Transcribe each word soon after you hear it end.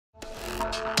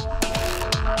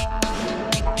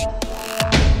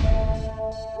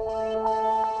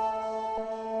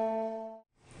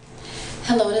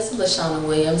LaShawna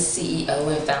Williams,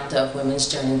 CEO and founder of Women's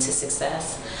Journey to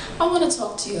Success. I want to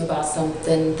talk to you about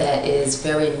something that is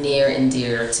very near and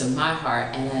dear to my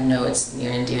heart, and I know it's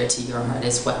near and dear to your heart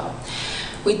as well.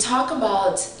 We talk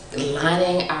about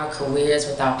aligning our careers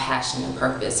with our passion and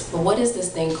purpose, but what is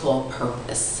this thing called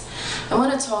purpose? I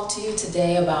want to talk to you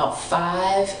today about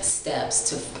 5 steps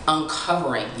to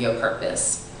uncovering your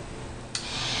purpose.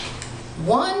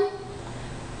 1,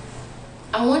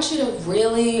 I want you to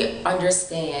really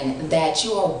understand that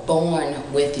you are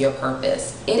born with your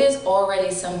purpose. It is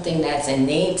already something that's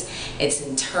innate, it's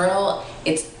internal,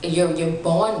 you're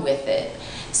born with it.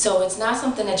 So it's not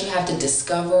something that you have to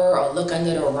discover or look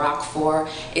under the rock for.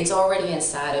 It's already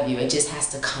inside of you. It just has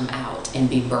to come out and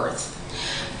be birthed.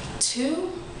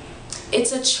 2,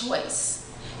 it's a choice.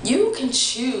 You can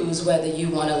choose whether you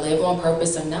want to live on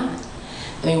purpose or not.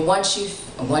 I mean, once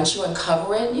you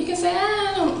uncover it, you can say,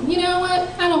 you know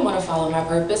what, I don't want to follow my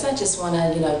purpose. I just want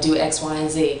to, do X, Y, and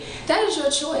Z. That is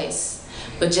your choice.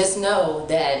 But just know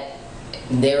that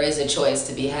there is a choice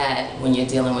to be had when you're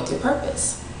dealing with your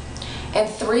purpose. And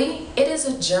 3, it is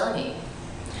a journey.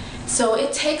 So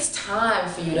it takes time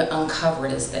for you to uncover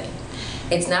this thing.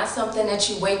 It's not something that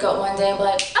you wake up one day and be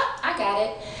like, oh, I got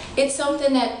it. It's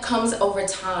something that comes over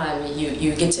time.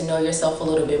 You get to know yourself a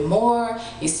little bit more,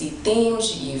 you see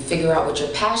themes, you figure out what your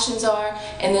passions are,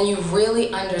 and then you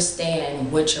really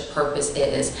understand what your purpose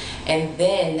is. And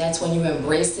then that's when you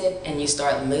embrace it and you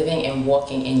start living and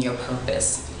walking in your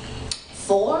purpose.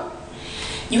 4,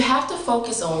 you have to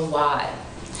focus on why.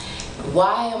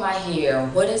 Why am I here?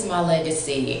 What is my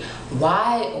legacy?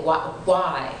 Why?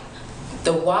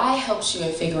 The why helps you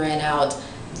in figuring out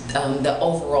the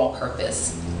overall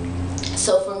purpose.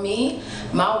 So for me,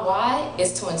 my why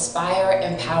is to inspire,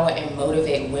 empower, and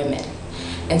motivate women.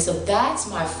 And so that's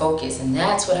my focus, and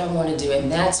that's what I want to do,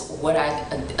 and that's what I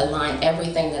align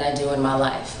everything that I do in my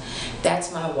life.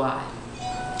 That's my why.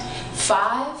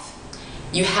 5,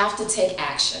 you have to take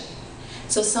action.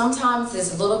 So sometimes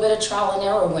there's a little bit of trial and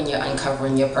error when you're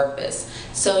uncovering your purpose.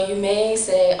 So you may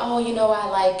say, oh, I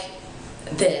like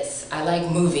this, I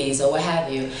like movies or what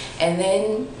have you, and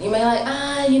then you may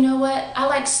like, you know what, I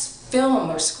like film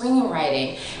or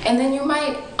screenwriting, and then you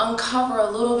might uncover a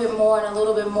little bit more and a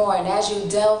little bit more, and as you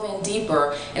delve in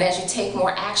deeper and as you take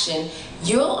more action,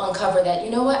 you'll uncover that,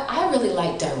 you know what, I really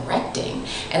like directing,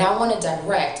 and I want to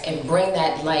direct and bring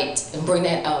that light and bring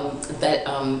that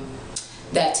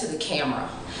that to the camera.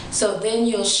 So then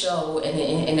you'll show and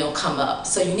it'll come up.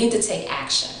 So you need to take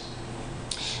action.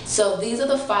 So these are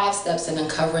the 5 steps in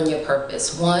uncovering your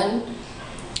purpose. 1,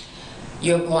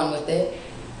 you're born with it.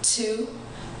 2,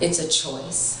 it's a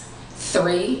choice.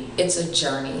 3, it's a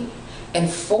journey. And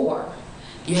 4,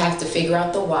 you have to figure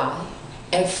out the why.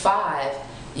 And 5,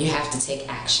 you have to take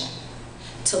action.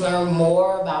 To learn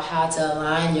more about how to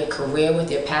align your career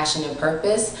with your passion and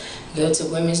purpose, go to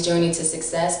Women's Journey to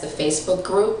Success, the Facebook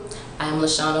group. I'm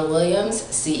LaShawna Williams,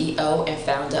 CEO and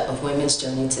founder of Women's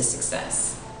Journey to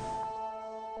Success.